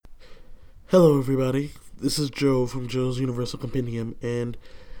Hello, everybody. This is Joe from Joe's Universal Compendium, and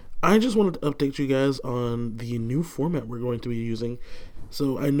I just wanted to update you guys on the new format we're going to be using.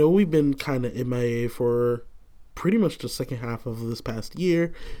 So, I know we've been kind of MIA for pretty much the second half of this past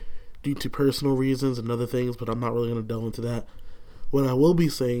year due to personal reasons and other things, but I'm not really going to delve into that. What I will be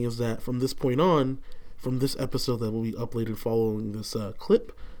saying is that from this point on, from this episode that will be uploaded following this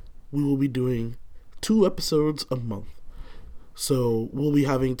clip, we will be doing 2 episodes a month. So we'll be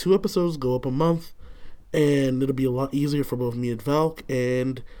having 2 episodes go up a month, and it'll be a lot easier for both me and Valk,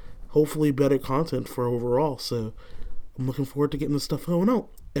 and hopefully better content for overall. So I'm looking forward to getting this stuff going out.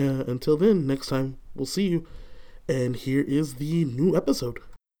 Until then, next time we'll see you. And here is the new episode.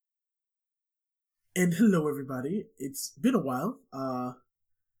 And hello, everybody. It's been a while. A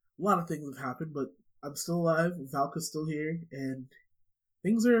lot of things have happened, but I'm still alive. Valk is still here, and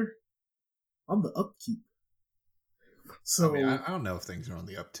things are on the upkeep. So I don't know if things are on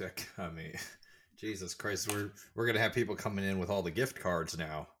the uptick. Jesus Christ, we're gonna have people coming in with all the gift cards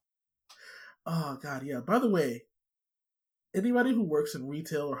now. Oh God, yeah. By the way, anybody who works in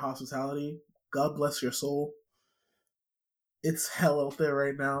retail or hospitality, God bless your soul. It's hell out there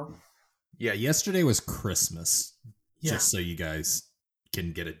right now. Yeah, yesterday was Christmas. Yeah. Just so you guys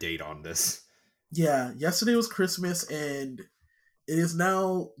can get a date on this. Yeah, yesterday was Christmas, and it is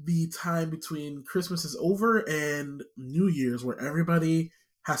now the time between Christmas is over and New Year's where everybody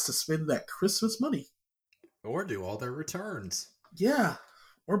has to spend that Christmas money. Or do all their returns. Yeah,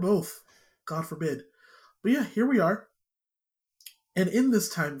 or both. God forbid. But yeah, here we are. And in this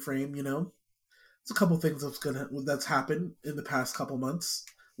time frame, it's a couple things that's happened in the past couple months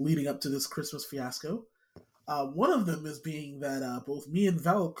leading up to this Christmas fiasco. One of them is being that both me and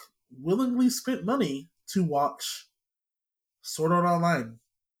Valk willingly spent money to watch Sword Art Online.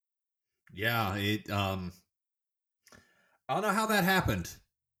 Yeah, I don't know how that happened.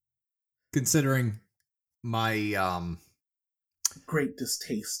 Considering my great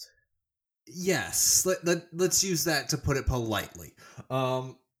distaste. Yes, let's use that to put it politely.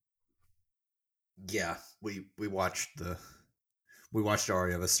 Yeah, we watched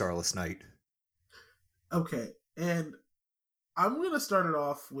Aria of a Starless Night. Okay, and I'm gonna start it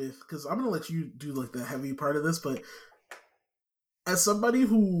off with, because I'm gonna let you do like the heavy part of this, but as somebody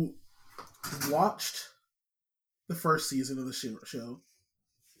who watched the first season of the show,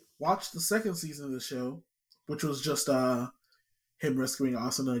 watched the second season of the show, which was just him rescuing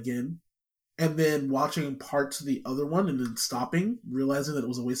Asuna again, and then watching parts of the other one and then stopping, realizing that it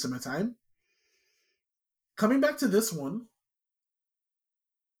was a waste of my time. Coming back to this one,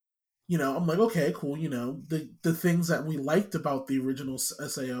 I'm like, okay, cool, the things that we liked about the original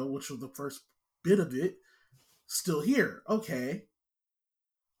SAO, which was the first bit of it, still here. Okay.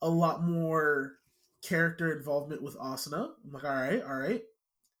 A lot more character involvement with Asuna. I'm like, all right.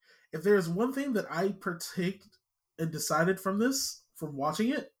 If there's one thing that I partake and decided from watching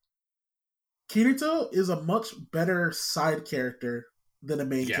it, Kirito is a much better side character than a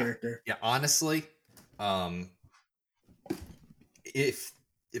main character. Yeah, honestly, if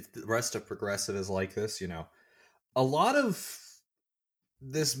the rest of Progressive is like this, a lot of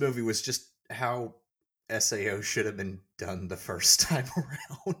this movie was just how SAO should have been done the first time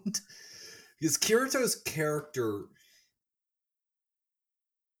around. Because Kirito's character,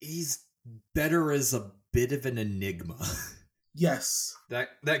 he's better as a bit of an enigma. Yes.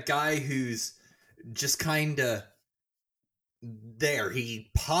 That guy who's just kind of there. He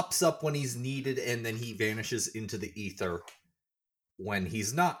pops up when he's needed, and then he vanishes into the ether when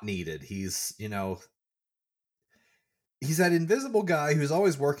he's not needed. He's that invisible guy who's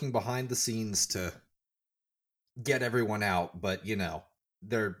always working behind the scenes to get everyone out, but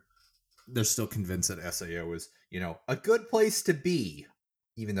they're still convinced that SAO is a good place to be,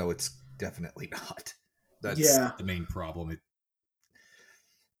 even though it's definitely not. That's the main problem.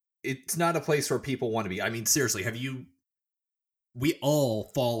 It's not a place where people want to be. I mean, seriously, we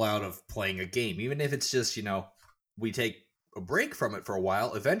all fall out of playing a game, even if it's just we take a break from it for a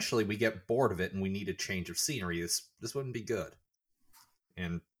while. Eventually we get bored of it and we need a change of scenery. This wouldn't be good.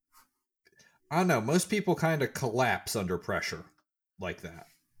 And I don't know, most people kind of collapse under pressure like that.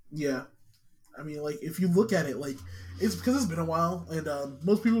 Yeah. I mean, like, if you look at it, like, it's because it's been a while, and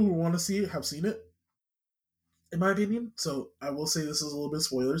most people who want to see it have seen it, in my opinion. So I will say this is a little bit of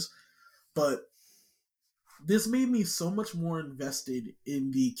spoilers, but this made me so much more invested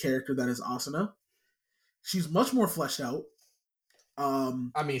in the character that is Asuna. She's much more fleshed out.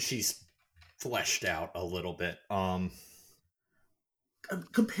 I mean, she's fleshed out a little bit.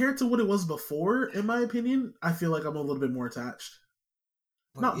 Compared to what it was before, in my opinion, I feel like I'm a little bit more attached.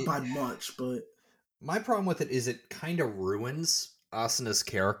 Not by much, but my problem with it is it kind of ruins Asuna's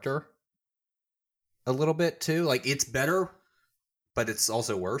character a little bit too. Like it's better, but it's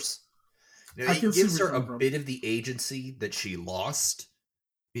also worse. I can It see where gives you're her a coming from. bit of the agency that she lost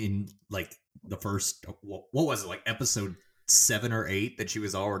in like the first what was it, like episode 7 or 8, that she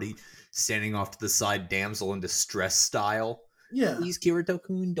was already standing off to the side, damsel in distress style. Yeah, Please,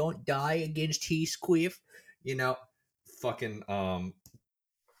 Kirito-kun, don't die against Heathcliff. You know, fucking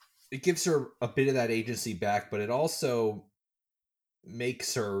it gives her a bit of that agency back, but it also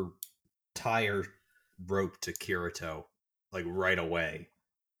makes her tie her rope to Kirito like right away,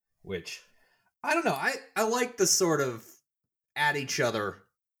 which I don't know. I like the sort of at each other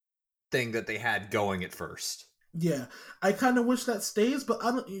thing that they had going at first. yeah. I kind of wish that stays, but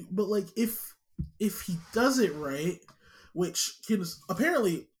I don't. But like, if he does it right, which can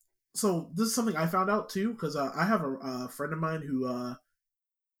apparently. So this is something I found out too, because I have a friend of mine who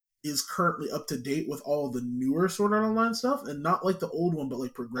is currently up to date with all the newer Sword Art Online stuff, and not like the old one, but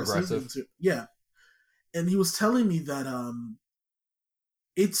like progressive. Yeah, and he was telling me that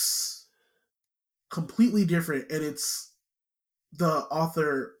it's completely different, and it's the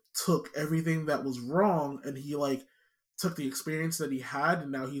author took everything that was wrong, and he like took the experience that he had,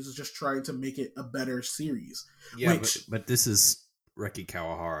 and now he's just trying to make it a better series. Yeah, but this is Reki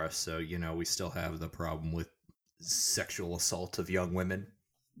Kawahara, so you know we still have the problem with sexual assault of young women.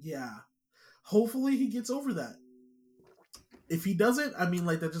 Yeah, hopefully he gets over that. If he doesn't, I mean,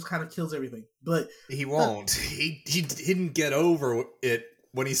 like that just kind of kills everything. But he won't. He didn't get over it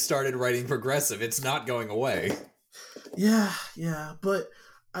when he started writing progressive. It's not going away. Yeah. But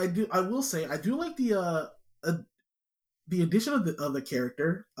I will say I do like the addition of the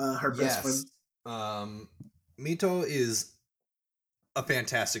character, her best friend. Mito is a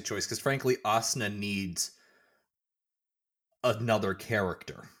fantastic choice because frankly, Asuna needs another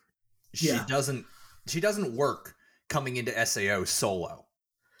character. She doesn't work coming into SAO solo.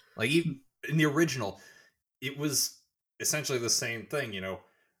 Like even in the original, it was essentially the same thing, you know.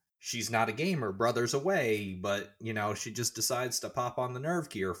 She's not a gamer, brother's away, but you know, she just decides to pop on the nerve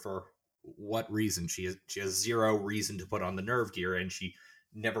gear for what reason? She has zero reason to put on the nerve gear, and she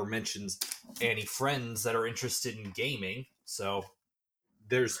never mentions any friends that are interested in gaming. So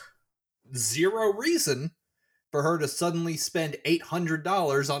there's zero reason for her to suddenly spend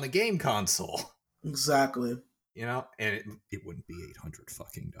 $800 on a game console. Exactly. You know, and it wouldn't be $800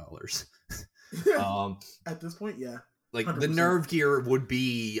 fucking dollars. At this point, yeah. Like 100%. the Nerve Gear would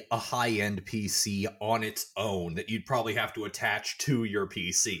be a high-end PC on its own that you'd probably have to attach to your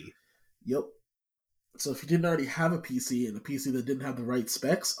PC. Yep. So if you didn't already have a PC and a PC that didn't have the right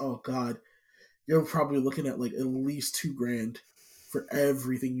specs, oh god, you're probably looking at like at least $2,000 for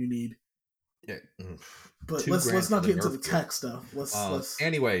everything you need. Yeah. But let's not get into the tech stuff. Let's.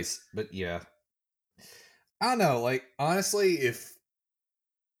 Anyways, but yeah, I don't know. Like honestly, if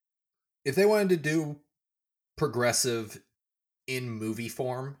they wanted to do progressive in movie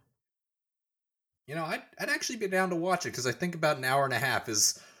form, you know, I'd actually be down to watch it because I think about an hour and a half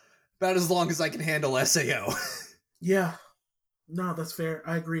is about as long as I can handle SAO. Yeah. No, that's fair.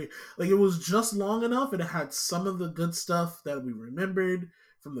 I agree. Like it was just long enough, and it had some of the good stuff that we remembered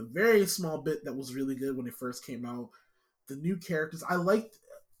from the very small bit that was really good when it first came out. The new characters, I liked.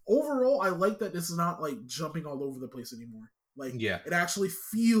 Overall, I like that this is not like jumping all over the place anymore. Like, yeah, it actually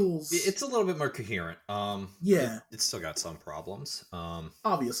feels. It's a little bit more coherent. Yeah, it's still got some problems.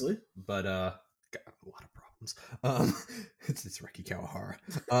 Obviously, but got a lot of problems. It's Reki Kawahara.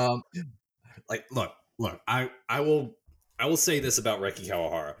 Like, look. I will say this about Reki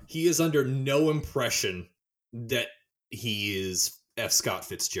Kawahara. He is under no impression that he is F. Scott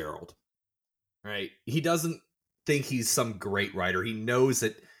Fitzgerald. Right? He doesn't think he's some great writer. He knows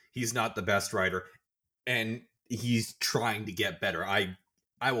that he's not the best writer, and he's trying to get better. I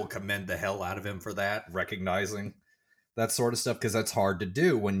will commend the hell out of him for that, recognizing that sort of stuff, because that's hard to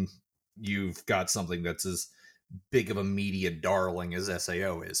do when you've got something that's as big of a media darling as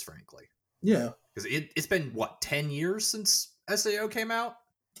SAO is, frankly. Yeah. Because it's been, what, 10 years since SAO came out?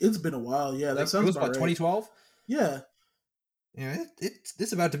 It's been a while, yeah. That sounds about right. 2012? Yeah. Yeah,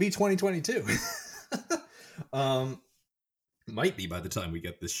 it's about to be 2022. Might be by the time we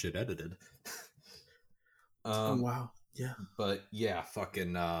get this shit edited. Oh, wow. Yeah. But, yeah,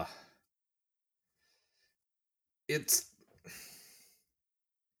 fucking, It's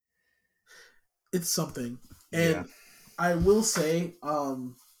something. And I will say,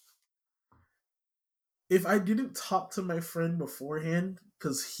 if I didn't talk to my friend beforehand,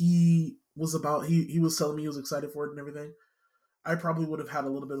 because he was telling me he was excited for it and everything, I probably would have had a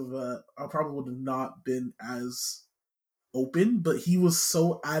little bit of I probably would have not been as open, but he was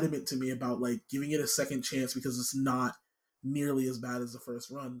so adamant to me about like giving it a second chance because it's not nearly as bad as the first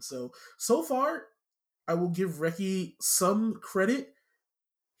run. So far, I will give Reki some credit.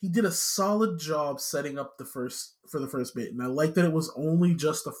 He did a solid job setting up the first bit, and I like that it was only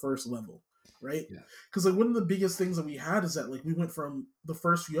just the first level, right? Yeah. Because like one of the biggest things that we had is that like we went from the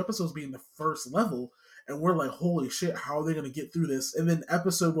first few episodes being the first level, and we're like, holy shit, how are they going to get through this? And then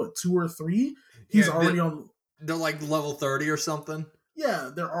episode 2 or 3, he's already on. They're like level 30 or something. Yeah,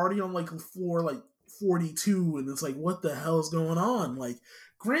 they're already on like floor like 42, and it's like, what the hell is going on? Like,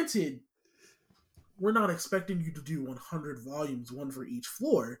 granted, we're not expecting you to do 100 volumes, one for each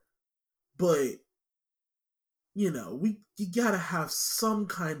floor, but you know, you gotta have some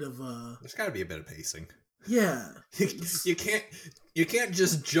kind of There's gotta be a bit of pacing. Yeah. you can't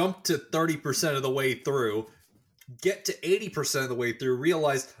just jump to 30% of the way through, get to 80% of the way through,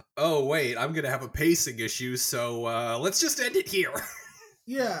 realize, oh wait, I'm gonna have a pacing issue, so let's just end it here.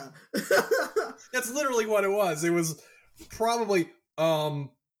 Yeah. That's literally what it was. It was probably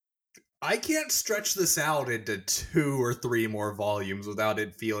I can't stretch this out into 2 or 3 more volumes without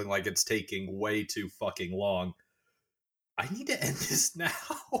it feeling like it's taking way too fucking long. I need to end this now,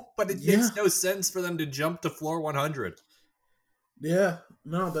 but it makes no sense for them to jump to floor 100. Yeah,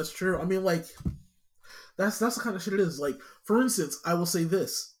 no, that's true. I mean, like, that's the kind of shit it is. Like, for instance, I will say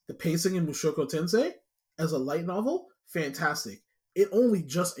this. The pacing in Mushoku Tensei, as a light novel, fantastic. It only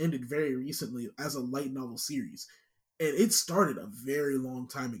just ended very recently as a light novel series. And it started a very long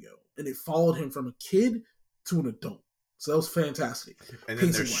time ago. And it followed him from a kid to an adult. So that was fantastic. And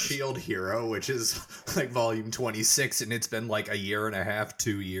then there's Shield Hero, which is like volume 26, and it's been like a year and a half,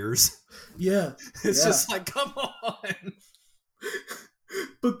 2 years. Yeah. It's just like, come on.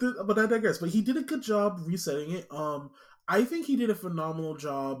 But I digress. But he did a good job resetting it. I think he did a phenomenal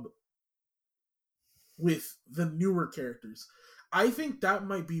job with the newer characters. I think that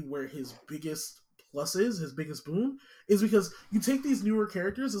might be where his biggest plus is, his biggest boon, is because you take these newer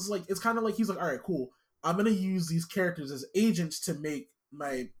characters, it's kind of like he's like, all right, cool. I'm going to use these characters as agents to make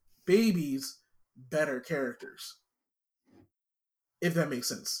my babies better characters. If that makes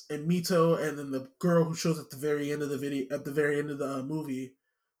sense. And Mito, and then the girl who shows at the very end of the movie,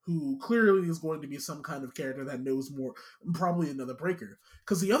 who clearly is going to be some kind of character that knows more, probably another breaker.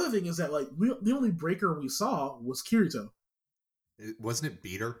 Because the other thing is that, like, the only breaker we saw was Kirito. Wasn't it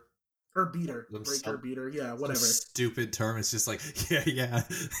Beater? Or Beater. Breaker, Beater, yeah, whatever. Stupid term. It's just like, yeah,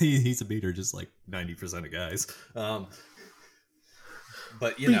 he's a beater, just like 90% of guys.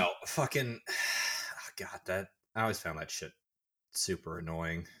 But, you know, fucking... God, I always found that shit super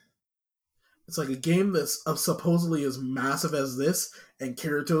annoying. It's like a game that's supposedly as massive as this, and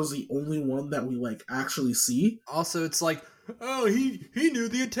Kirito's the only one that we, like, actually see. Also, it's like, oh, he knew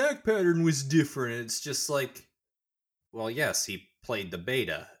the attack pattern was different. It's just like, well, yes, he played the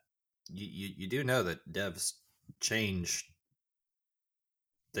beta. You do know that devs changed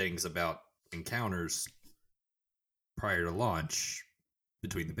things about encounters prior to launch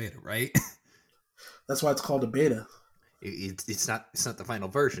between the beta, right? That's why it's called a beta. It's not the final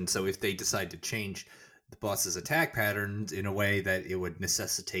version. So if they decide to change the boss's attack patterns in a way that it would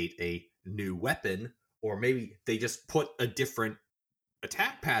necessitate a new weapon, or maybe they just put a different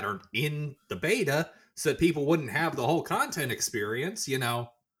attack pattern in the beta so that people wouldn't have the whole content experience, you know,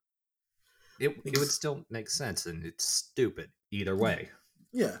 it would still make sense, and it's stupid either way.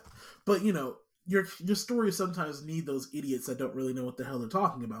 Yeah, but you know, your stories sometimes need those idiots that don't really know what the hell they're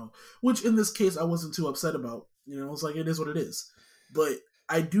talking about, which in this case I wasn't too upset about. You know, it's like, it is what it is. But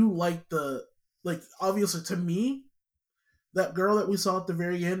I do like obviously to me, that girl that we saw at the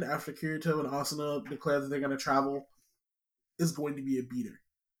very end after Kirito and Asuna declare that they're going to travel is going to be a beater.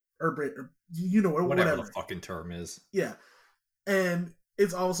 Or you know, or whatever the fucking term is. Yeah. And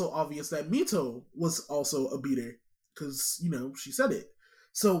it's also obvious that Mito was also a beater, because, you know, she said it.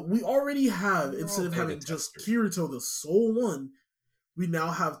 So we already have, instead of having just Kirito, the sole one, we now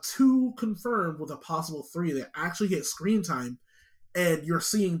have 2 confirmed with a possible 3 that actually get screen time, and you're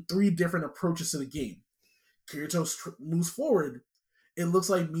seeing 3 different approaches to the game. Kirito moves forward. It looks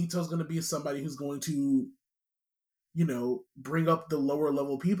like Mito's going to be somebody who's going to, you know, bring up the lower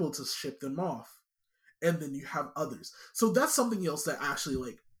level people to ship them off. And then you have others. So that's something else that actually,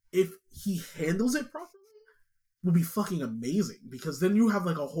 like, if he handles it properly, would be fucking amazing. Because then you have,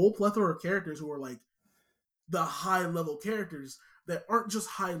 like, a whole plethora of characters who are, like, the high level characters that aren't just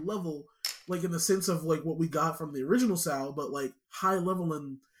high level, like, in the sense of, like, what we got from the original Sal, but, like, high level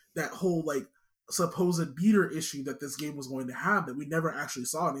in that whole, like, supposed beater issue that this game was going to have that we never actually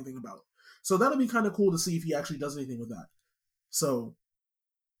saw anything about. So that'll be kind of cool to see if he actually does anything with that. So,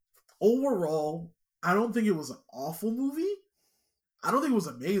 overall, I don't think it was an awful movie. I don't think it was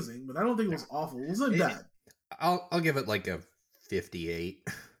amazing, but I don't think it was awful. It wasn't bad. I'll give it like a 58.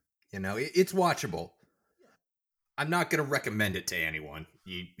 You know, it's watchable. I'm not going to recommend it to anyone.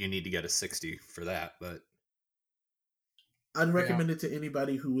 You need to get a 60 for that, but I'd recommend it to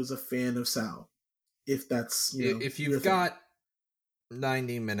anybody who is a fan of Sao, if that's if you've got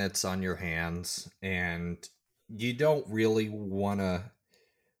 90 minutes on your hands and you don't really want to,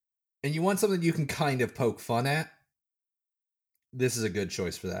 and you want something you can kind of poke fun at, this is a good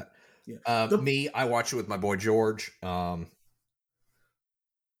choice for that. Yeah. I watch it with my boy George. Half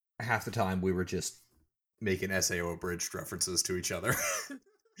the time we were just making SAO abridged references to each other.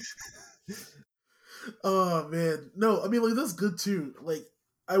 Oh man, no, I mean like that's good too. Like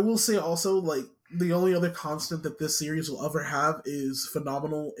I will say also, like the only other constant that this series will ever have is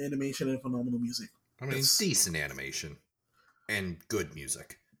phenomenal animation and phenomenal music. I mean, decent animation and good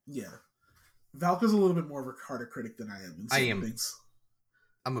music. Yeah, Valka's a little bit more of a harder critic than I am in certain things.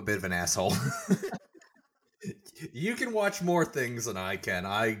 I'm a bit of an asshole. You can watch more things than I can.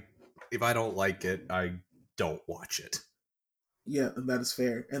 If I don't like it, I don't watch it. Yeah, and that is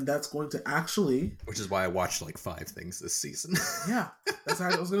fair. And that's going to actually... Which is why I watched like 5 things this season. Yeah, that's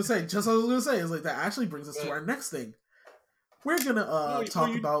what I was going to say. Just what I was going to say is like that actually brings us to our next thing. We're going to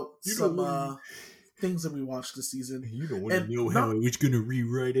talk about some things that we watched this season. You don't want to know how I was going to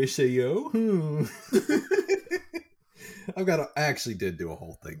rewrite SAO? I actually did do a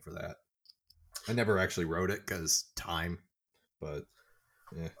whole thing for that. I never actually wrote it because time, but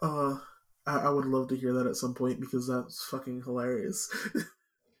yeah. I would love to hear that at some point because that's fucking hilarious.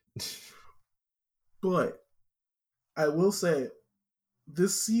 But I will say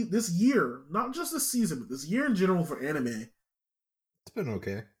this year, not just this season, but this year in general for anime, it's been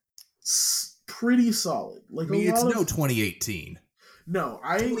okay. It's pretty solid. Like I mean, it's no 2018. No,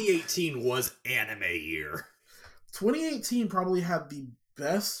 2018 was anime year. 2018 probably had the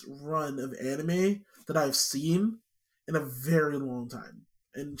best run of anime that I've seen in a very long time.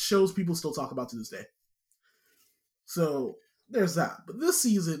 And shows people still talk about to this day. So there's that. But this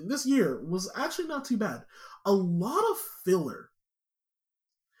year was actually not too bad. A lot of filler.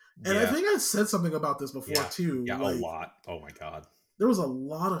 And I think I said something about this before too. Yeah, like, a lot. Oh my god. There was a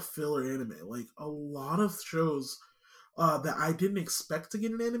lot of filler anime. Like a lot of shows that I didn't expect to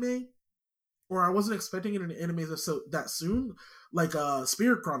get an anime. Or I wasn't expecting it in an anime that soon. Like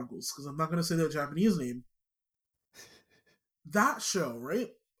Spirit Chronicles, because I'm not going to say their Japanese name. That show,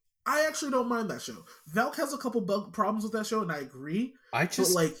 right? I actually don't mind that show. Valk has a couple bug problems with that show, and I agree. I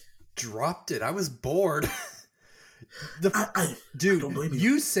just dropped it. I was bored. Dude, don't blame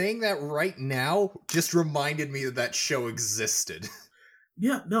you saying that right now just reminded me that show existed.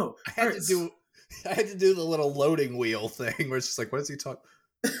 Yeah, no. I had to do the little loading wheel thing where it's just like, what is he talking?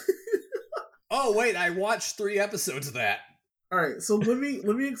 Oh wait, I watched 3 episodes of that. All right, so let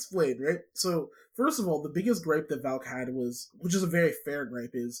me explain, right? So, first of all, the biggest gripe that Valk had was, which is a very fair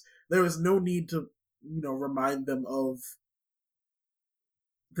gripe, is there was no need to, remind them of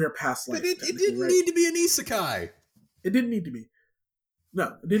their past life. But it didn't need to be an isekai. It didn't need to be.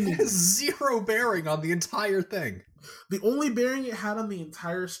 No, it didn't need to be. Zero bearing on the entire thing. The only bearing it had on the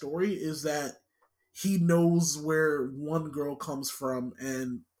entire story is that he knows where one girl comes from,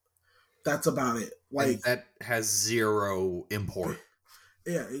 and that's about it. Like, and that has zero import.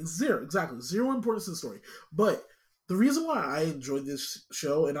 Yeah, exactly. Zero importance to the story. But the reason why I enjoyed this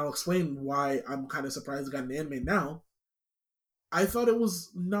show, and I'll explain why I'm kind of surprised it got an anime now, I thought it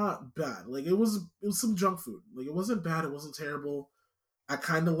was not bad. Like, it was some junk food. Like, it wasn't bad, it wasn't terrible. I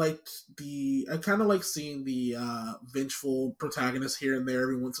kind of like seeing the vengeful protagonist here and there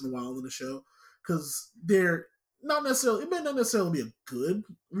every once in a while in the show, because they're not necessarily, it may not necessarily be a good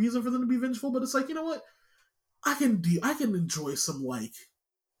reason for them to be vengeful, but it's like, you know what? I can enjoy some, like,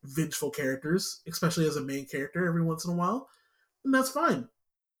 vengeful characters, especially as a main character every once in a while, and that's fine.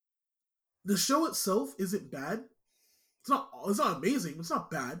 The show itself isn't bad. It's not amazing, but it's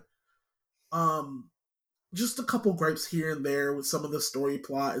not bad. Just a couple gripes here and there with some of the story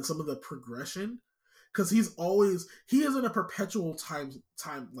plot and some of the progression, because he is in a perpetual time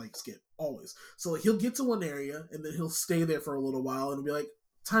like skip always. So like, he'll get to one area and then he'll stay there for a little while and be like,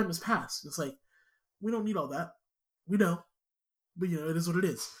 time has passed. It's like, we don't need all that. We know, but it is what it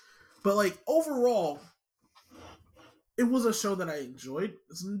is. But like, overall, it was a show that I enjoyed.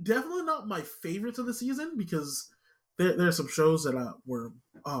 It's definitely not my favorites of the season, because there are some shows that were,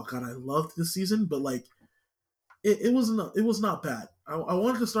 oh god, I loved this season, but like, it was not bad. I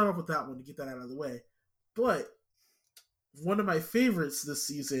wanted to start off with that one to get that out of the way. But one of my favorites this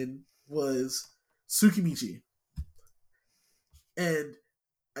season was Tsukimichi. And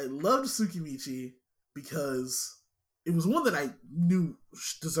I loved Tsukimichi because it was one that I knew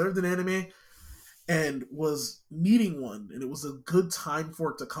deserved an anime and was needing one, and it was a good time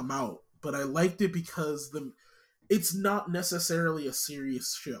for it to come out. But I liked it because it's not necessarily a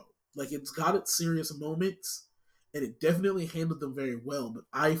serious show. Like, it's got its serious moments, and it definitely handled them very well. But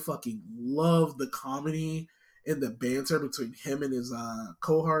I fucking love the comedy and the banter between him and his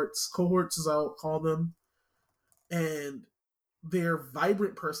cohorts as I'll call them, and their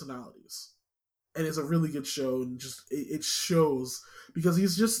vibrant personalities. And it's a really good show, and just it shows because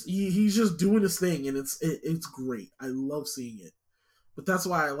he's just doing his thing, and it's great. I love seeing it. But that's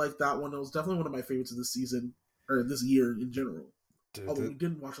why I like that one. It was definitely one of my favorites of this season or this year in general. Although we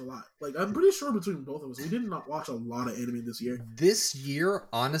didn't watch a lot. Like, I'm pretty sure between both of us, we did not watch a lot of anime this year. This year,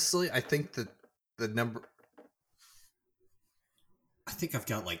 honestly, I think that the number. I think I've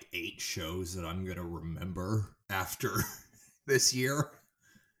got like 8 shows that I'm gonna remember after this year.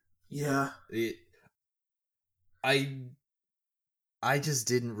 Yeah. I just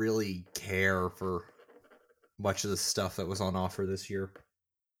didn't really care for much of the stuff that was on offer this year.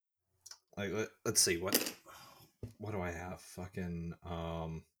 Like, let's see, what do I have? Fucking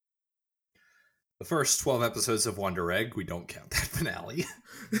the first 12 episodes of Wonder Egg, we don't count that finale.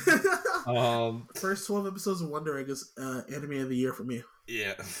 First 12 episodes of Wonder Egg is anime of the year for me.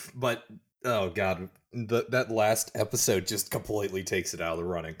 Yeah, but oh god, that last episode just completely takes it out of the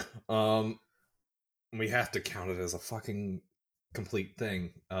running. We have to count it as a fucking complete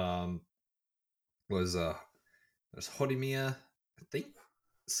thing. Was Horimiya, I think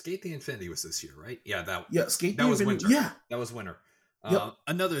Skate the Infinity was this year, right? Yeah, Skate that the was Infinity. winter. Yeah, that was winter. Yep.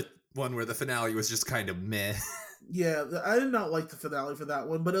 Another one where the finale was just kind of meh. Yeah, I did not like the finale for that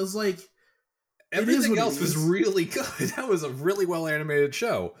one, but it was like everything else was really good. That was a really well animated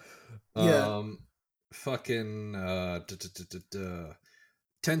show. Yeah. Fucking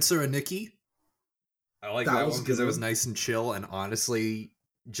Tensura Nikki. I like that one because it was nice and chill, and honestly,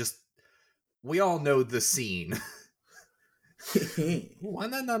 just we all know the scene.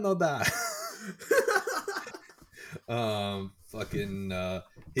 Wanna know that? Fucking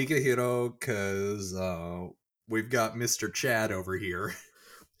Higehiro, because we've got Mr. Chad over here.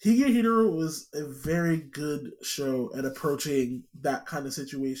 Higehiro was a very good show at approaching that kind of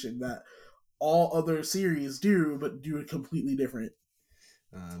situation that all other series do, but do it completely different.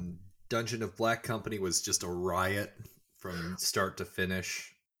 Dungeon of Black Company was just a riot from start to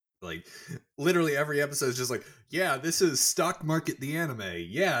finish. Like, literally every episode is just like, yeah, this is Stock Market the anime.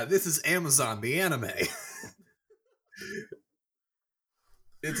 Yeah, this is Amazon the anime.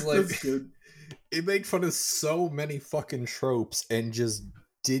 It's like, it made fun of so many fucking tropes and just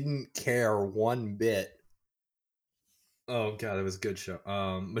didn't care one bit. Oh god, it was a good show.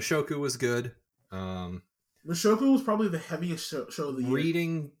 Mushoku was good. Mushoku was probably the heaviest show of the year.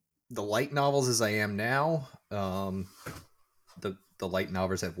 Reading the light novels as I am now, the light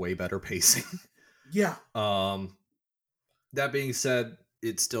novels have way better pacing. Yeah. That being said,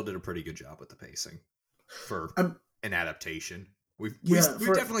 it still did a pretty good job with the pacing for an adaptation. We've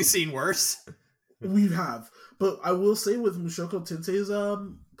definitely seen worse. We have, but I will say with Mushoku Tensei's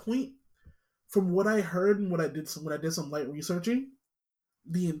point, from what I heard and when I did some light researching,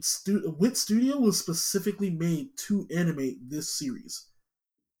 the Wit Studio was specifically made to animate this series.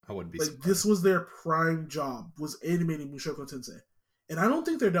 I wouldn't be like surprised. This was their prime job, was animating Mushoku Tensei, and I don't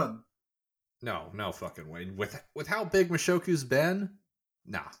think they're done. No fucking way. With how big Mushoku's been,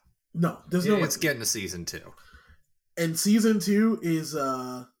 nah. No, there's no way. It's getting to season 2. And season 2 is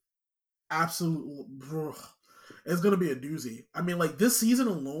absolute. It's gonna be a doozy. I mean, like this season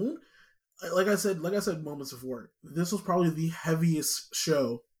alone, like I said moments before, this was probably the heaviest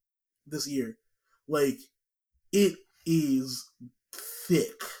show this year. Like, it is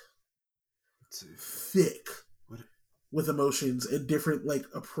thick with emotions and different like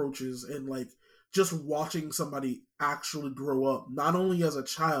approaches, and like just watching somebody actually grow up, not only as a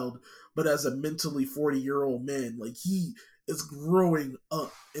child but as a mentally 40-year-old man. Like, he is growing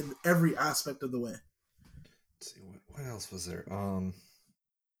up in every aspect of the way. Let's see, what else was there?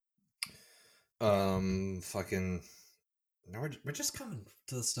 Fucking. Now we're just coming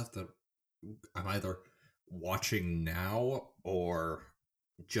to the stuff that I'm either watching now or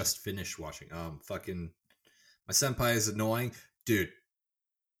just finished watching. Fucking. My senpai is annoying, dude.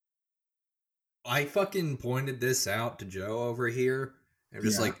 I fucking pointed this out to Joe over here. I'm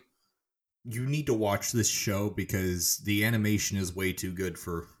just like, you need to watch this show because the animation is way too good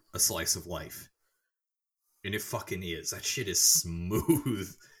for a slice of life. And it fucking is. That shit is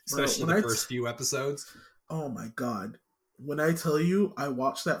smooth. Especially the first few episodes. Oh my god. When I tell you, I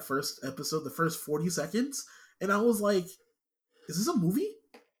watched that first episode, the first 40 seconds, and I was like, is this a movie?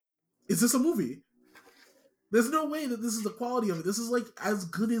 Is this a movie? There's no way that this is the quality of it. This is like as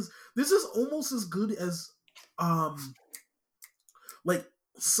good as, this is almost as good as like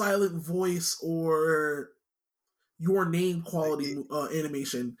Silent Voice or your name quality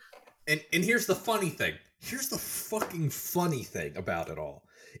animation. And here's the funny thing. Here's the fucking funny thing about it all.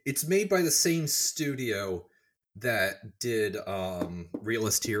 It's made by the same studio that did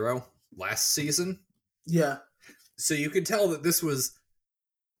Realist Hero last season. Yeah. So you can tell that this was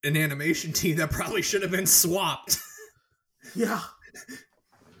an animation team that probably should have been swapped. Yeah.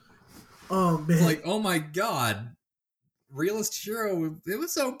 Oh, man. Like, oh my god. Realist Hero, it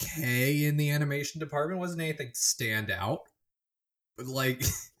was okay in the animation department. It wasn't anything stand out. But, like,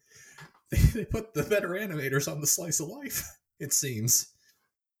 they put the better animators on the slice of life, it seems.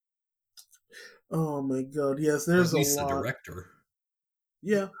 Oh my god, yes, there's at least a lot. The director.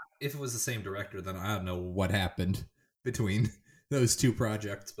 Yeah. If it was the same director, then I don't know what happened between those two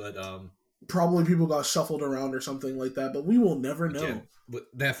projects, but probably people got shuffled around or something like that, but we will never know. Again,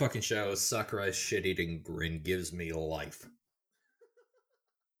 that fucking show, Sakurai's shit-eating grin gives me life.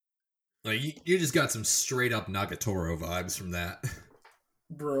 Like, you just got some straight-up Nagatoro vibes from that.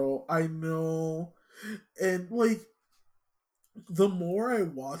 Bro, I know. And, like, the more I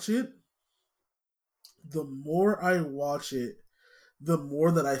watch it, the more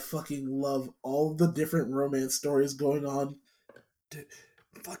that I fucking love all the different romance stories going on. Dude,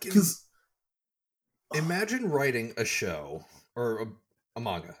 fucking... Imagine writing a show, or a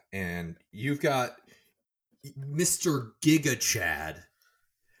manga, and you've got Mr. Giga Chad.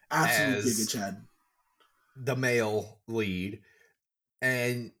 Absolute Giga Chad. The male lead.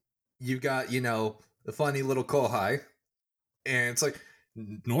 And you've got, the funny little Kohai. And it's like,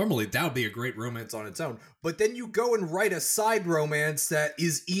 normally that would be a great romance on its own. But then you go and write a side romance that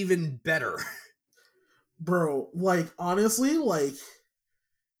is even better. Bro, like, honestly, like,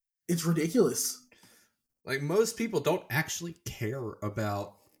 it's ridiculous. Like, most people don't actually care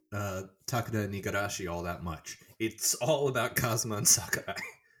about Takeda and Igarashi all that much. It's all about Kazuma and Sakurai.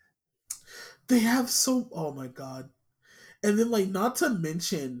 They have oh my god. And then, like, not to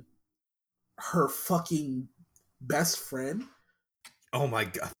mention her fucking best friend. Oh my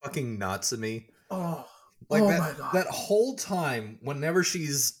god, fucking Natsumi. Oh, like my god. That whole time, whenever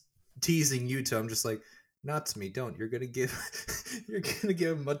she's teasing Yuta, I'm just like, Natsumi, don't. You're gonna give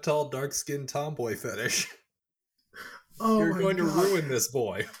him a tall, dark-skinned tomboy fetish. Oh, you're going to ruin this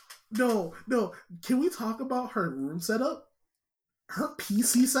boy. No. Can we talk about her room setup? Her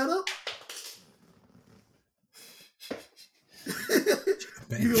PC setup?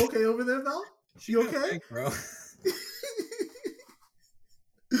 You okay over there, Val? You okay? Bank, bro.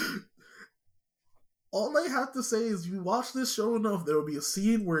 All I have to say is, you watch this show enough, there will be a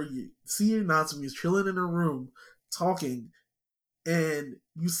scene where you see Natsumi is chilling in her room, talking, and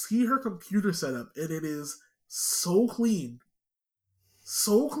you see her computer setup, and it is so clean.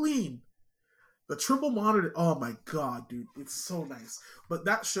 So clean. The triple monitor, oh my god, dude, it's so nice. But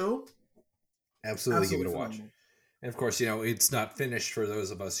that show, absolutely give it a watch. And of course, it's not finished for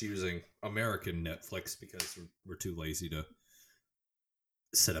those of us using American Netflix because we're too lazy to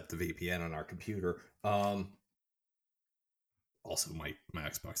set up the VPN on our computer. Also, my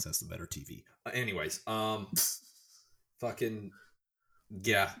Xbox has the better TV. Anyways, fucking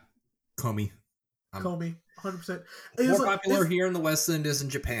yeah, Komi. Komi, 100%. More popular here in the West than it is in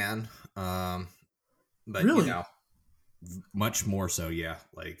Japan. But really? Much more so. Yeah,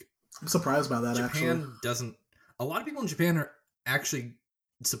 like I'm surprised by that. Japan doesn't. A lot of people in Japan are actually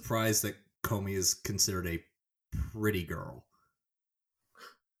surprised that Komi is considered a pretty girl.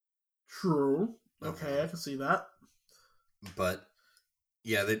 True. Okay, I can see that. But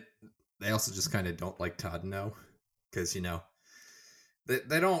yeah, they also just kind of don't like Tadano because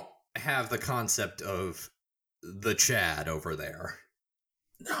they don't have the concept of the Chad over there.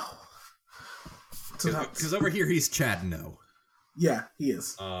 No, because over here he's Chadno. Yeah, he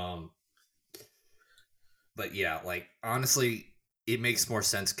is. But yeah, like, honestly, it makes more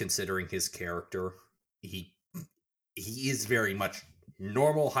sense considering his character. He is very much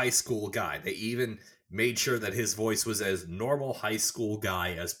normal high school guy. They even made sure that his voice was as normal high school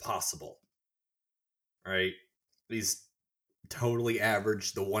guy as possible. Right? He's totally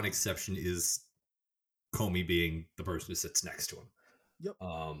average. The one exception is Komi being the person who sits next to him. Yep.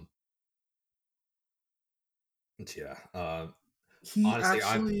 Yeah. He honestly,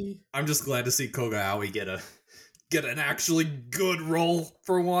 actually... I'm just glad to see Koga Aoi get an actually good role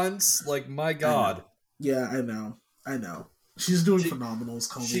for once. Like, my god. Yeah, I know. She's doing phenomenal as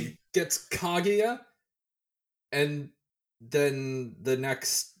Komi. She gets Kaguya, and then the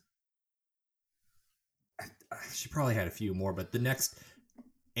next... She probably had a few more, but the next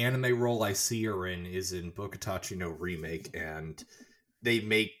anime role I see her in is in Bokutachi no Remake, and they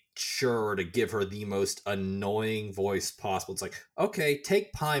make sure to give her the most annoying voice possible. It's like, okay,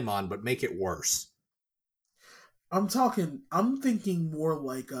 take Paimon, but make it worse. I'm thinking more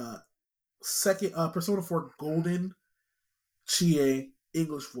like second Persona 4 Golden Chie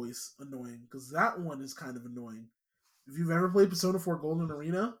English voice annoying, because that one is kind of annoying. If you've ever played Persona 4 Golden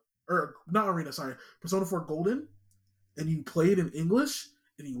Arena, or not Arena, sorry, Persona 4 Golden, and you play it in English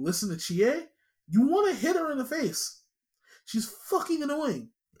and you listen to Chie, you want to hit her in the face. She's fucking annoying.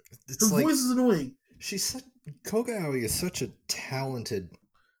 Her voice is annoying. Koga Aoi is such a talented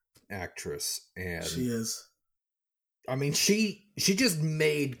actress, and she is. I mean, she just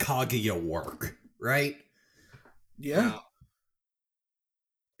made Kaguya work, right? Yeah.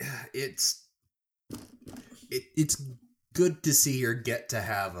 It's good to see her get to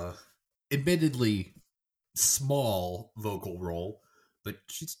have a admittedly small vocal role, but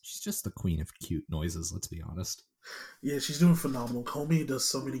she's just the queen of cute noises, let's be honest. Yeah, she's doing phenomenal. Komi does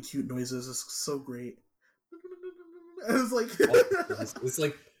so many cute noises. It's so great. It's like it's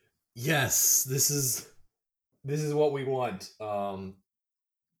like, yes, this is what we want.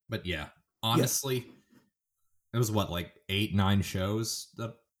 But yeah, honestly, it was what, like 8-9 shows.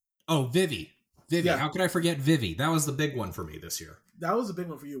 Vivi. Yeah. How could I forget Vivi? That was the big one for me this year. That was a big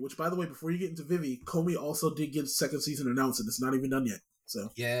one for you. Which, by the way, before you get into Vivi, Komi also did get second season announced, and it's not even done yet. So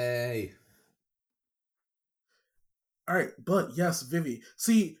yay. All right, but yes, Vivi.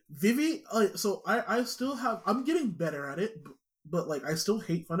 See, Vivi. So I still have. I'm getting better at it, but like I still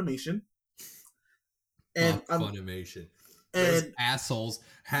hate Funimation. And Funimation. Those assholes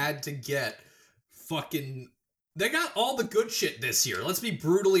had to get fucking. They got all the good shit this year. Let's be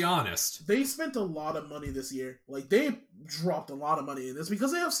brutally honest. They spent a lot of money this year. Like, they dropped a lot of money in this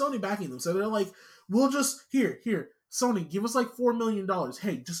because they have Sony backing them. So they're like, we'll just here, Sony, give us like $4 million.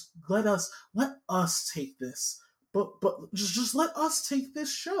 Hey, just let us take this. But just let us take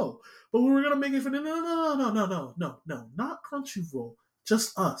this show. But we were gonna make it for no, not Crunchyroll,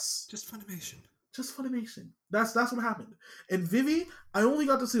 just us, just Funimation. Just Funimation. That's what happened. And Vivi, I only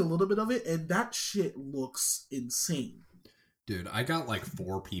got to see a little bit of it, and that shit looks insane. Dude, I got like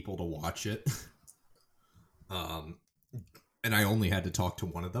 4 people to watch it. And I only had to talk to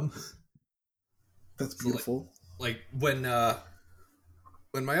one of them. That's beautiful. Like when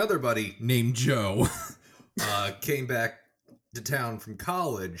my other buddy named Joe came back to town from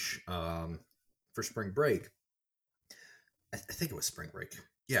college for spring break. I think it was spring break.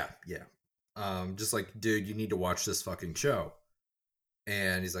 Yeah. Just like, dude, you need to watch this fucking show.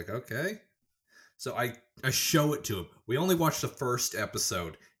 And he's like, okay. So I show it to him. We only watched the first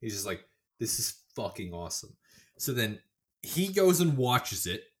episode. He's just like, this is fucking awesome. So then he goes and watches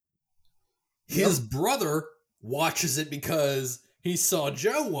it. His brother watches it because he saw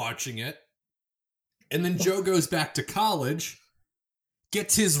Joe watching it. And then Joe goes back to college,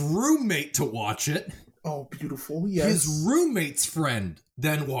 gets his roommate to watch it. Oh, beautiful, yes. His roommate's friend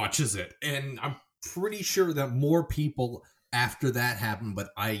then watches it. And I'm pretty sure that more people after that happened, but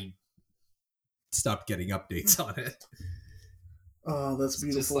I stopped getting updates on it. Oh, that's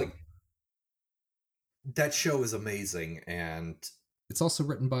beautiful. Just like, that show is amazing, and it's also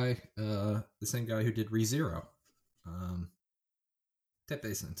written by the same guy who did ReZero.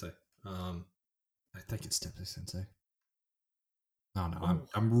 Teppei Sensei. I think it's Teppei Sensei. I don't know.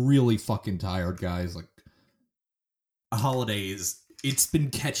 I'm really fucking tired, guys. Like, holidays, it's been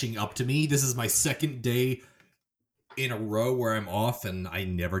catching up to me. This is my second day in a row where I'm off, and I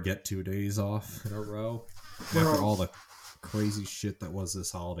never get 2 days off in a row. After all the crazy shit that was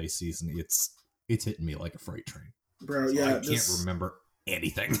this holiday season, it's hitting me like a freight train. Bro, so yeah. I can't remember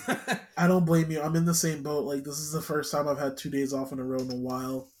anything. I don't blame you. I'm in the same boat. Like, this is the first time I've had 2 days off in a row in a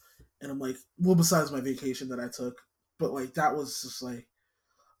while. And I'm like, well, besides my vacation that I took. But, like, that was just like,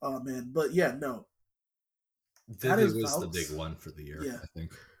 oh, man. But, yeah, no. Vivi was the big one for the year, I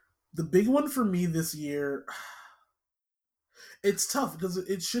think. The big one for me this year, it's tough because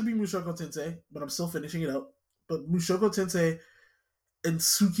it should be Mushoku Tensei, but I'm still finishing it up. But Mushoku Tensei and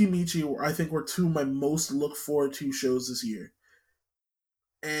Tsukimichi, I think, were 2 of my most look forward to shows this year.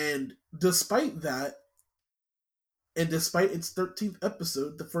 And despite that, and despite its 13th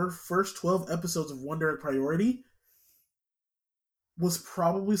episode, the first 12 episodes of Wonder Egg Priority was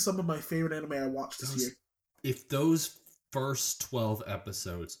probably some of my favorite anime I watched this year. If those first 12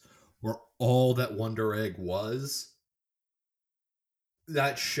 episodes were all that Wonder Egg was,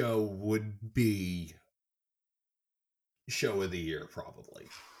 that show would be show of the year, probably.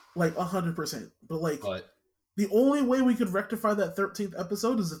 Like, 100%. But the only way we could rectify that 13th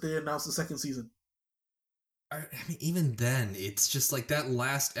episode is if they announced the second season. I mean, even then, it's just like that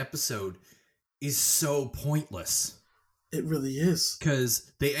last episode is so pointless. It really is.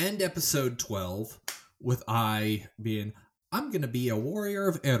 Because they end episode 12 with I being, I'm going to be a warrior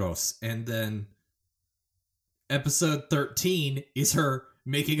of Eros. And then episode 13 is her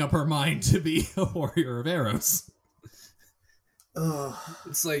making up her mind to be a warrior of arrows.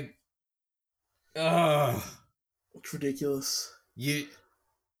 It's like, it's ridiculous.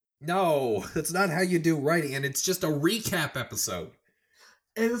 No, that's not how you do writing, and it's just a recap episode.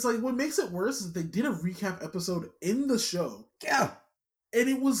 And it's like, what makes it worse is they did a recap episode in the show. Yeah. And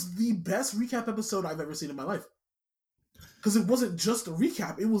it was the best recap episode I've ever seen in my life. Because it wasn't just a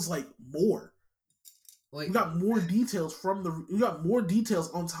recap, it was like more. Like, We got more details on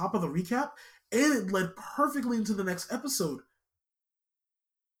top of the recap, and it led perfectly into the next episode.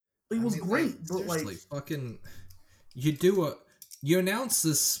 It was great, but like fucking, you announce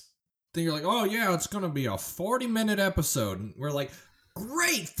this thing, you're like, oh yeah, it's gonna be a 40-minute episode, and we're like,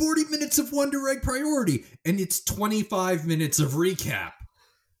 great, 40 minutes of Wonder Egg priority, and it's 25 minutes of recap.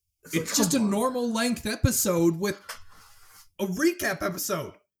 It's just a normal length episode with a recap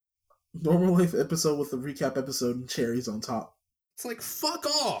episode. Normal length episode with a recap episode and cherries on top. It's like, fuck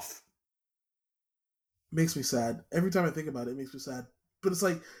off. Makes me sad. Every time I think about it, it makes me sad. But it's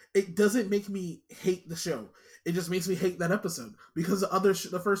like, it doesn't make me hate the show. It just makes me hate that episode. Because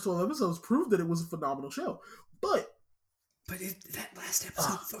the first 12 episodes proved that it was a phenomenal show. But that last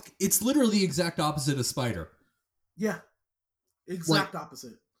episode, it's literally the exact opposite of Spider. Yeah. Exact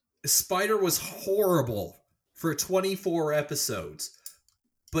opposite. Spider was horrible for 24 episodes.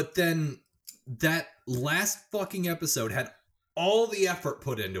 But then that last fucking episode had all the effort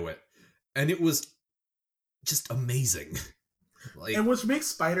put into it. And it was just amazing. Like, and which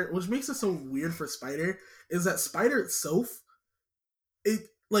makes it so weird for Spider is that Spider itself,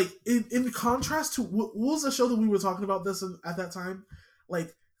 in contrast to what was the show that we were talking about this at that time,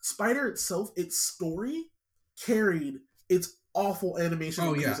 like Spider itself, its story carried its awful animation.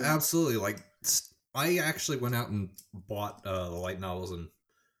 Oh yeah, absolutely. Like, I actually went out and bought the light novels and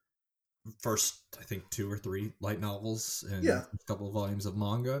first, I think 2 or 3 light novels and a couple of volumes of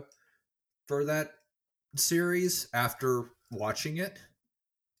manga for that series after watching it.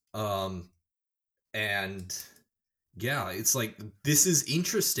 And yeah, it's like, this is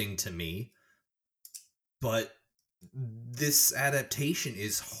interesting to me, but this adaptation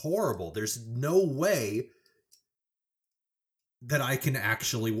is horrible. There's no way that I can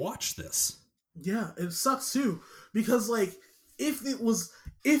actually watch this. Yeah, it sucks too, because like if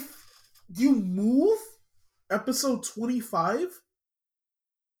you move episode 25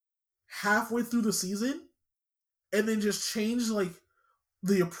 halfway through the season and then just change like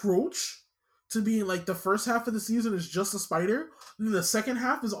the approach to being like the first half of the season is just a Spider, and then the second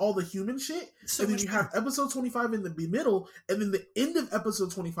half is all the human shit, and then you have episode 25 in the middle, and then the end of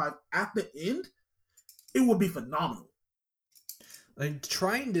episode 25 at the end, it would be phenomenal. Like,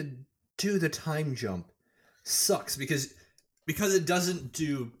 trying to do the time jump sucks because it doesn't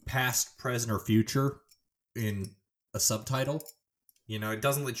do past, present, or future in a subtitle. You know, it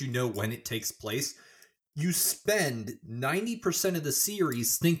doesn't let you know when it takes place. You spend 90% of the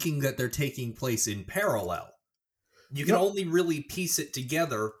series thinking that they're taking place in parallel. You can only really piece it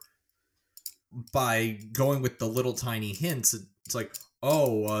together by going with the little tiny hints. It's like,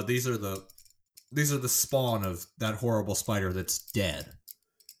 oh, these are the spawn of that horrible spider that's dead.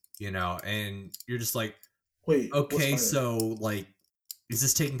 You know, and you're just like, wait, okay, so like, is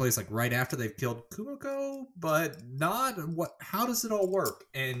this taking place like right after they've killed Kumiko? But not what? How does it all work?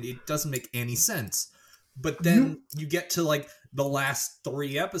 And it doesn't make any sense. But then you get to like the last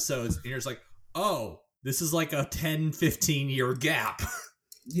 3 episodes and you're just like, oh, this is like a 10-15 year gap.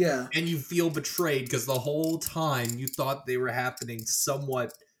 Yeah. And you feel betrayed because the whole time you thought they were happening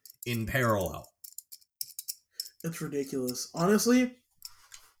somewhat in parallel. It's ridiculous. Honestly,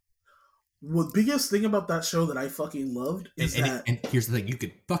 the biggest thing about that show that I fucking loved is and here's the thing, you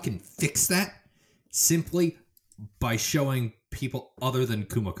could fucking fix that simply by showing people other than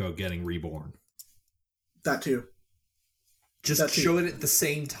Kumiko getting reborn. That too. Just show it at the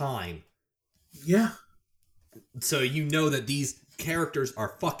same time. Yeah. So you know that these characters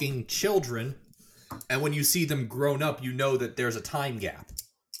are fucking children, and when you see them grown up, you know that there's a time gap.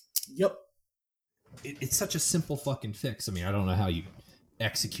 Yep. It's such a simple fucking fix. I mean, I don't know how you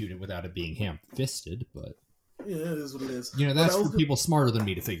execute it without it being ham-fisted, but yeah, it is what it is. You know, that's for people smarter than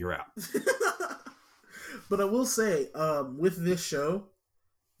me to figure out. But I will say, with this show,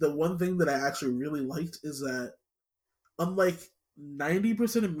 the one thing that I actually really liked is that, unlike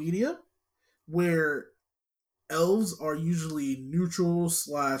 90% of media, where elves are usually neutral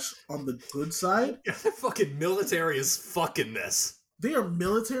 / on the good side, yeah, the fucking military is fucking this. They are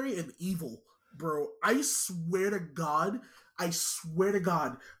military and evil, bro. I swear to God,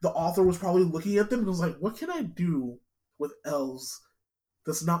 the author was probably looking at them and was like, what can I do with elves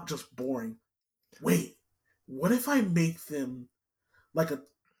that's not just boring? Wait, what if I make them like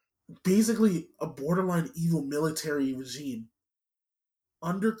basically a borderline evil military regime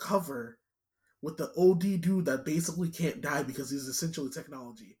undercover with the OD dude that basically can't die because he's essentially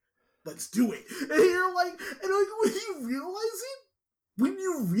technology. Let's do it. And you're like, when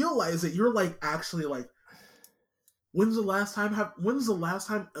you realize it, you're like, actually like, when's the last time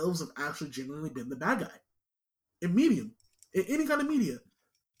elves have actually genuinely been the bad guy? In medium. In any kind of media.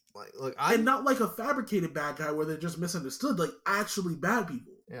 Like, look, and not like a fabricated bad guy where they're just misunderstood, like actually bad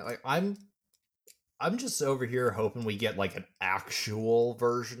people. Yeah, like I'm just over here hoping we get like an actual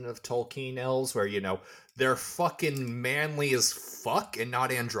version of Tolkien elves where, they're fucking manly as fuck and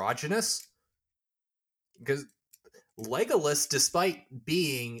not androgynous. Because Legolas, despite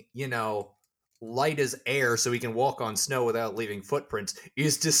being, light as air so he can walk on snow without leaving footprints,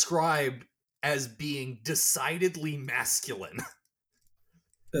 is described as being decidedly masculine.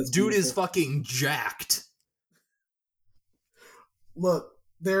 That's Dude beautiful. is fucking jacked. Look,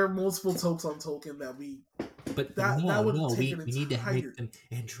 there are multiple takes on Tolkien that we... But that would take we need to make them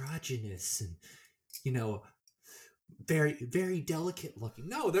androgynous and, very, very delicate looking.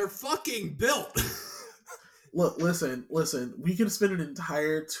 No, they're fucking built. Look, listen. We can spend an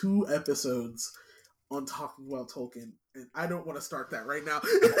entire 2 episodes on talking about Tolkien, and I don't want to start that right now.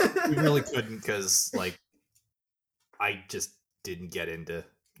 We really couldn't because, I just didn't get into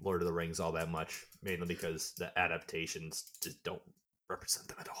Lord of the Rings all that much, mainly because the adaptations just don't represent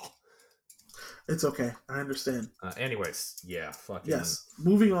them at all. It's okay. I understand. Anyways, yeah, fucking... Yes.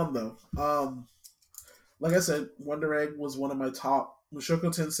 Moving on, though. Like I said, Wonder Egg was one of my top.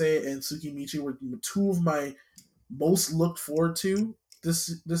 Mushoku Tensei and Tsukimichi were 2 of my most looked forward to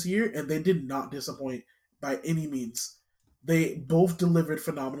this year, and they did not disappoint by any means. They both delivered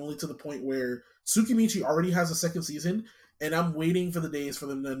phenomenally to the point where Tsukimichi already has a 2nd season, and I'm waiting for the days for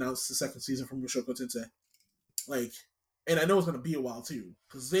them to announce the 2nd season from Mushoku Tensei. And I know it's going to be a while too,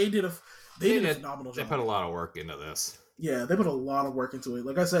 because they did a phenomenal job. They put a lot of work into this. Yeah, they put a lot of work into it.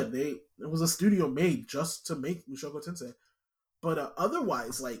 Like I said, it was a studio made just to make Mushoku Tensei. But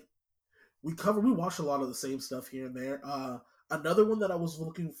otherwise, we watched a lot of the same stuff here and there. Another one that I was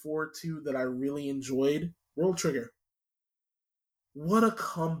looking forward to that I really enjoyed, World Trigger. What a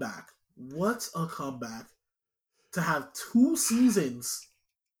comeback. What a comeback. To have 2 seasons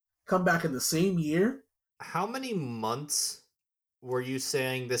come back in the same year. How many months were you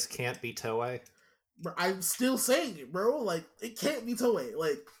saying this can't be Toei? I'm still saying it, bro. It can't be Toei.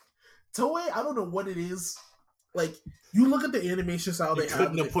 Toei, I don't know what it is. You look at the animation style they have.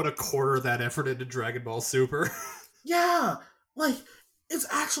 Couldn't have put a quarter of that effort into Dragon Ball Super. Yeah. It's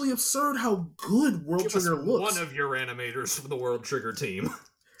actually absurd how good World Trigger looks. One of your animators from the World Trigger team.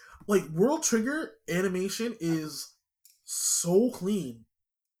 World Trigger animation is so clean.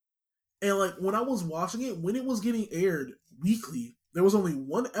 And when I was watching it, when it was getting aired weekly, there was only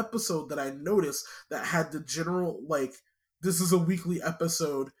 1 episode that I noticed that had the general, this is a weekly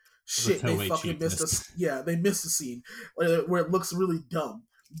episode. Shit, they fucking missed us. Yeah, they missed the scene where it looks really dumb.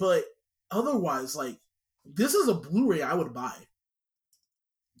 But otherwise, this is a Blu-ray I would buy.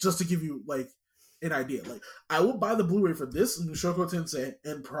 Just to give you, an idea. I would buy the Blu-ray for this, Mushoku Tensei,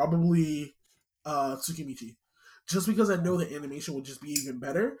 and probably Tsukimichi. Just because I know the animation would just be even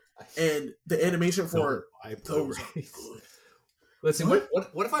better. And the animation for those are good. Let's see,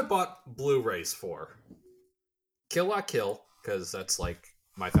 what if I bought Blu-rays for? Kill La Kill, because that's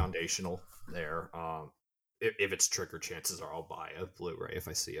my foundational there. If it's Trigger, chances are I'll buy a Blu-ray if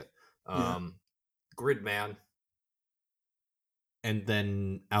I see it. Gridman, and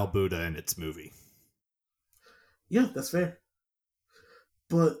then Albuda and its movie. Yeah, that's fair.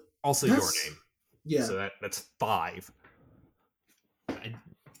 But also Your Name. Yeah. So that's 5.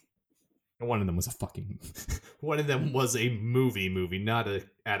 One of them was a fucking... One of them was a movie, not a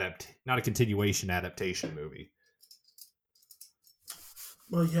continuation adaptation movie.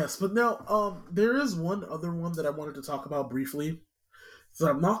 Well, yes, but now there is one other one that I wanted to talk about briefly that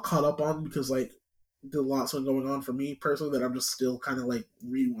I'm not caught up on because the lots been going on for me personally that I'm just still kind of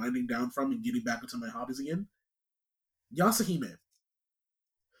rewinding down from and getting back into my hobbies again. Yasahime.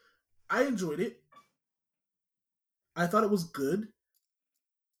 I enjoyed it. I thought it was good.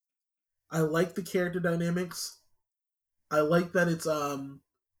 I like the character dynamics. I like that it's I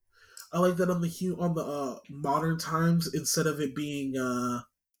like that on the modern times instead of it being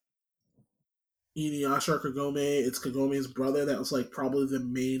Inuyasha or Kagome, it's Kagome's brother that was probably the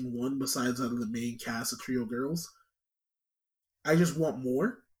main one besides out of the main cast of Trio Girls. I just want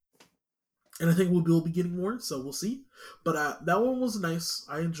more. And I think we'll be getting more, so we'll see. But that one was nice.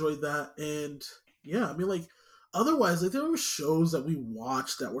 I enjoyed that. And yeah, otherwise, like there were shows that we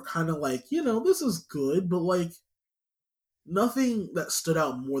watched that were kind of like, this is good, but like nothing that stood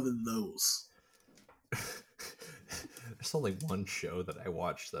out more than those. There's only one show that I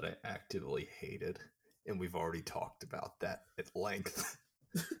watched that I actively hated, and we've already talked about that at length.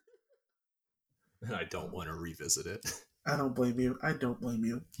 And I don't want to revisit it. I don't blame you. I don't blame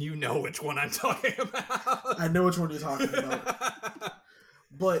you. You know which one I'm talking about. I know which one you're talking about.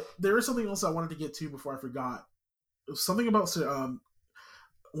 But there is something else I wanted to get to before I forgot. It was something about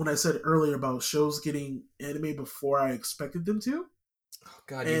when I said earlier about shows getting anime before I expected them to. Oh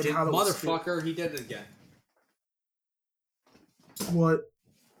God, you did, motherfucker! He did it again. What?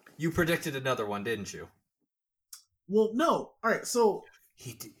 You predicted another one, didn't you? Well, no. All right, so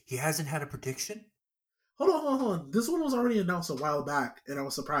he hasn't had a prediction. Hold on. This one was already announced a while back, and I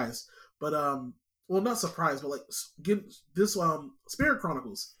was surprised. But well, not surprised, but like this Spirit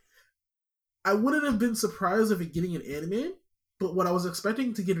Chronicles. I wouldn't have been surprised if it getting an anime, but what I was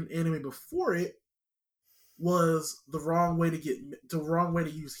expecting to get an anime before it was the wrong way to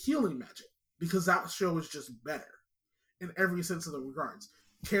use healing magic, because that show is just better in every sense of the regards.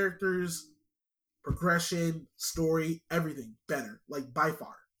 Characters, progression, story, everything better, like by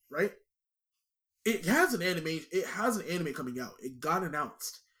far, right? It has an anime coming out. It got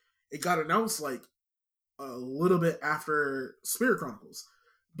announced. Like a little bit after Spirit Chronicles.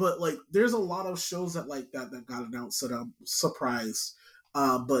 But like there's a lot of shows that like that got announced that I'm surprised.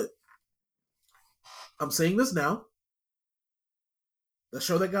 But I'm saying this now. The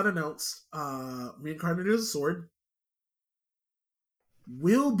show that got announced, Reincarnated as a Sword,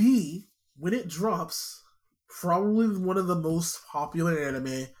 will be, when it drops, probably one of the most popular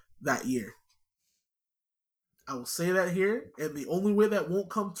anime that year. I will say that here, and the only way that won't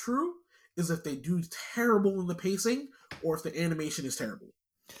come true is if they do terrible in the pacing or if the animation is terrible.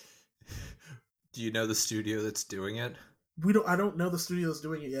 Do you know the studio that's doing it? I don't know the studio that's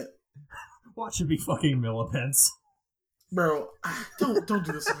doing it yet. Watch it be fucking Millipents. Bro, don't do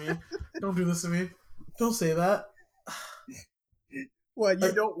this to me. Don't do this to me. Don't say that. What,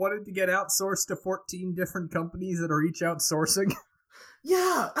 you don't want it to get outsourced to 14 different companies that are each outsourcing?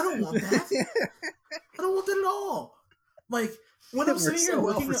 Yeah, I don't want that. I don't want that at all. Like, when I'm sitting here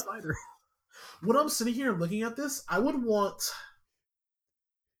looking at this, I would want...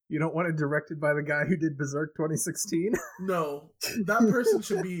 You don't want it directed by the guy who did Berserk 2016? No. That person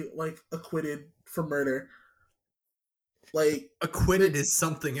should be, like, acquitted for murder. Like... Acquitted is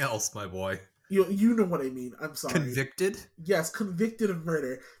something else, my boy. You know what I mean. I'm sorry. Convicted? Yes, convicted of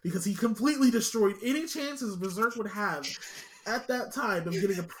murder. Because he completely destroyed any chances Berserk would have at that time of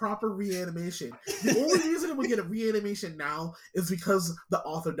getting a proper reanimation. The only reason it would get a reanimation now is because the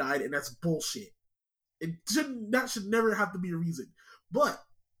author died, and that's bullshit. That should never have to be a reason. But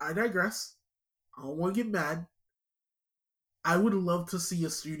I digress. I don't want to get mad. I would love to see a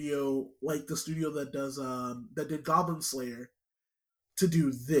studio like the studio that did Goblin Slayer to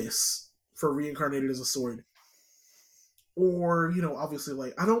do this for Reincarnated as a Sword. Or, obviously,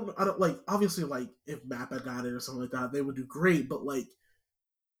 like, I don't like, obviously, like, if Mappa got it or something like that, they would do great, but, like,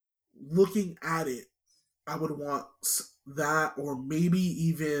 looking at it, I would want that, or maybe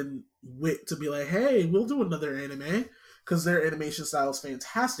even Wit to be like, hey, we'll do another anime, because their animation style is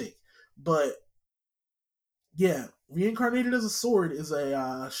fantastic. But, yeah, Reincarnated as a Sword is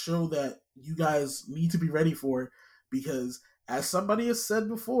a show that you guys need to be ready for, because, as somebody has said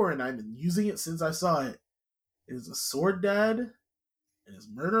before, and I've been using it since I saw it, it is a sword dad, it is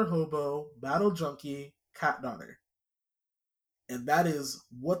murder hobo, battle junkie, cat daughter. And that is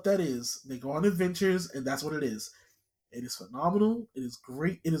what that is. They go on adventures, and that's what it is. It is phenomenal. It is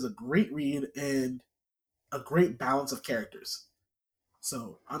great. It is a great read and a great balance of characters.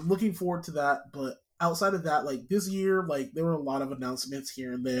 So I'm looking forward to that. But outside of that, like this year, like there were a lot of announcements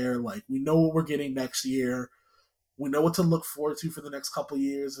here and there. Like we know what we're getting next year. We know what to look forward to for the next couple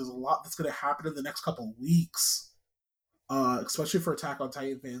years. There's a lot that's going to happen in the next couple weeks, especially for Attack on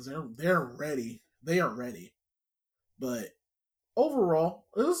Titan fans. They're ready. They are ready. But overall,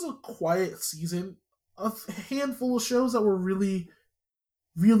 it was a quiet season. A handful of shows that were really,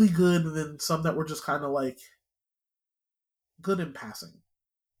 really good, and then some that were just kind of like good in passing.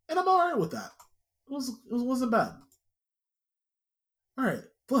 And I'm alright with that. It wasn't bad. Alright,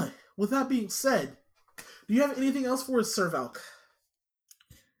 but with that being said, do you have anything else for us, Sir Valk?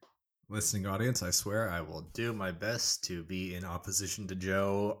 Listening audience, I swear I will do my best to be in opposition to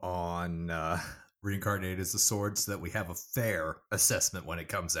Joe on Reincarnated as a Sword so that we have a fair assessment when it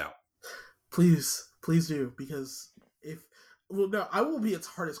comes out. Please do, because I will be its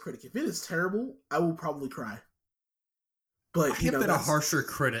hardest critic. If it is terrible, I will probably cry. But I have been a harsher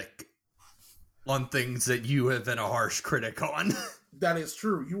critic on things that you have been a harsh critic on. That is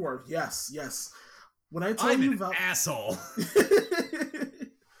true. You are, yes. When I tell I'm you an Valk... asshole.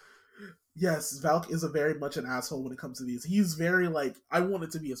 Yes, Valk is a very much an asshole when it comes to these. He's very like, I want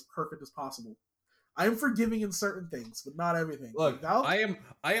it to be as perfect as possible. I am forgiving in certain things, but not everything. Look, Valk, I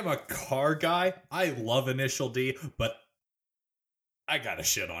am a car guy. I love Initial D, but I gotta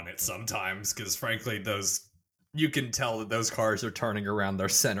shit on it sometimes because, frankly, those You can tell that those cars are turning around their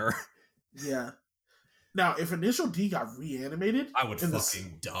center. yeah. Now, if Initial D got reanimated, I would in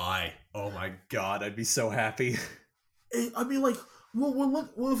fucking die. Oh my god, I'd be so happy. I mean, like,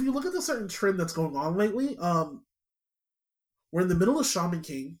 well, if you look at the certain trend that's going on lately, we're in the middle of Shaman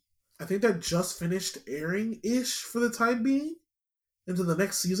King. I think that just finished airing ish for the time being into the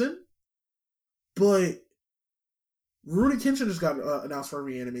next season, but Rurouni Kenshin just got announced for a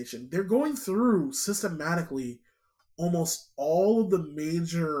reanimation. They're going through systematically almost all of the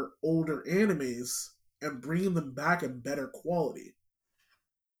major older animes and bringing them back in better quality.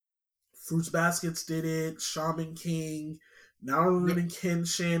 Fruits Baskets did it, Shaman King, now Rurouni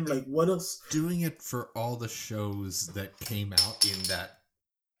Kenshin. Like, what else? doing it for all the shows that came out in that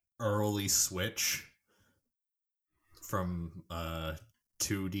early switch from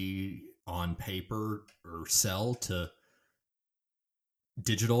 2D on paper or cell to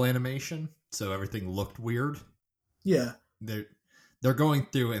digital animation, so everything looked weird. Yeah. They're going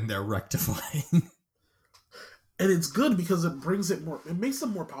through and they're rectifying. And it's good because it makes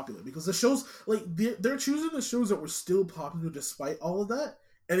them more popular, because the shows, like, they're choosing the shows that were still popular despite all of that,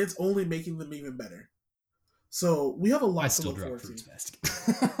 and it's only making them even better. So we have a lot to look forward to.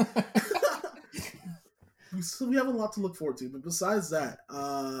 We have a lot to look forward to, but besides that,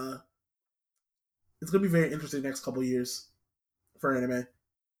 it's going to be very interesting next couple years for anime.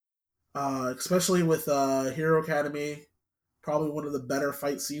 Especially with Hero Academy. Probably one of the better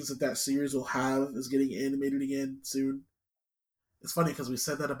fight scenes that series will have is getting animated again soon. It's funny because we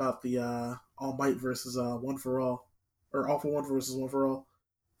said that about the All Might versus One for All, or All for One versus One for All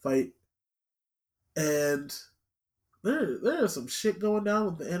fight, and there is some shit going down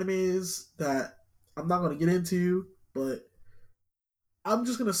with the animes that I'm not going to get into, but I'm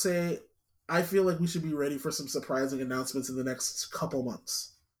just going to say I feel like we should be ready for some surprising announcements in the next couple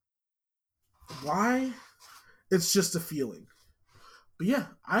months. Why? It's just a feeling. But yeah,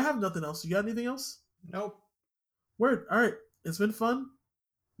 I have nothing else. You got anything else? Nope. Word. All right. It's been fun.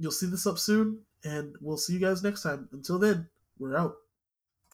 You'll see this up soon, and we'll see you guys next time. Until then, we're out.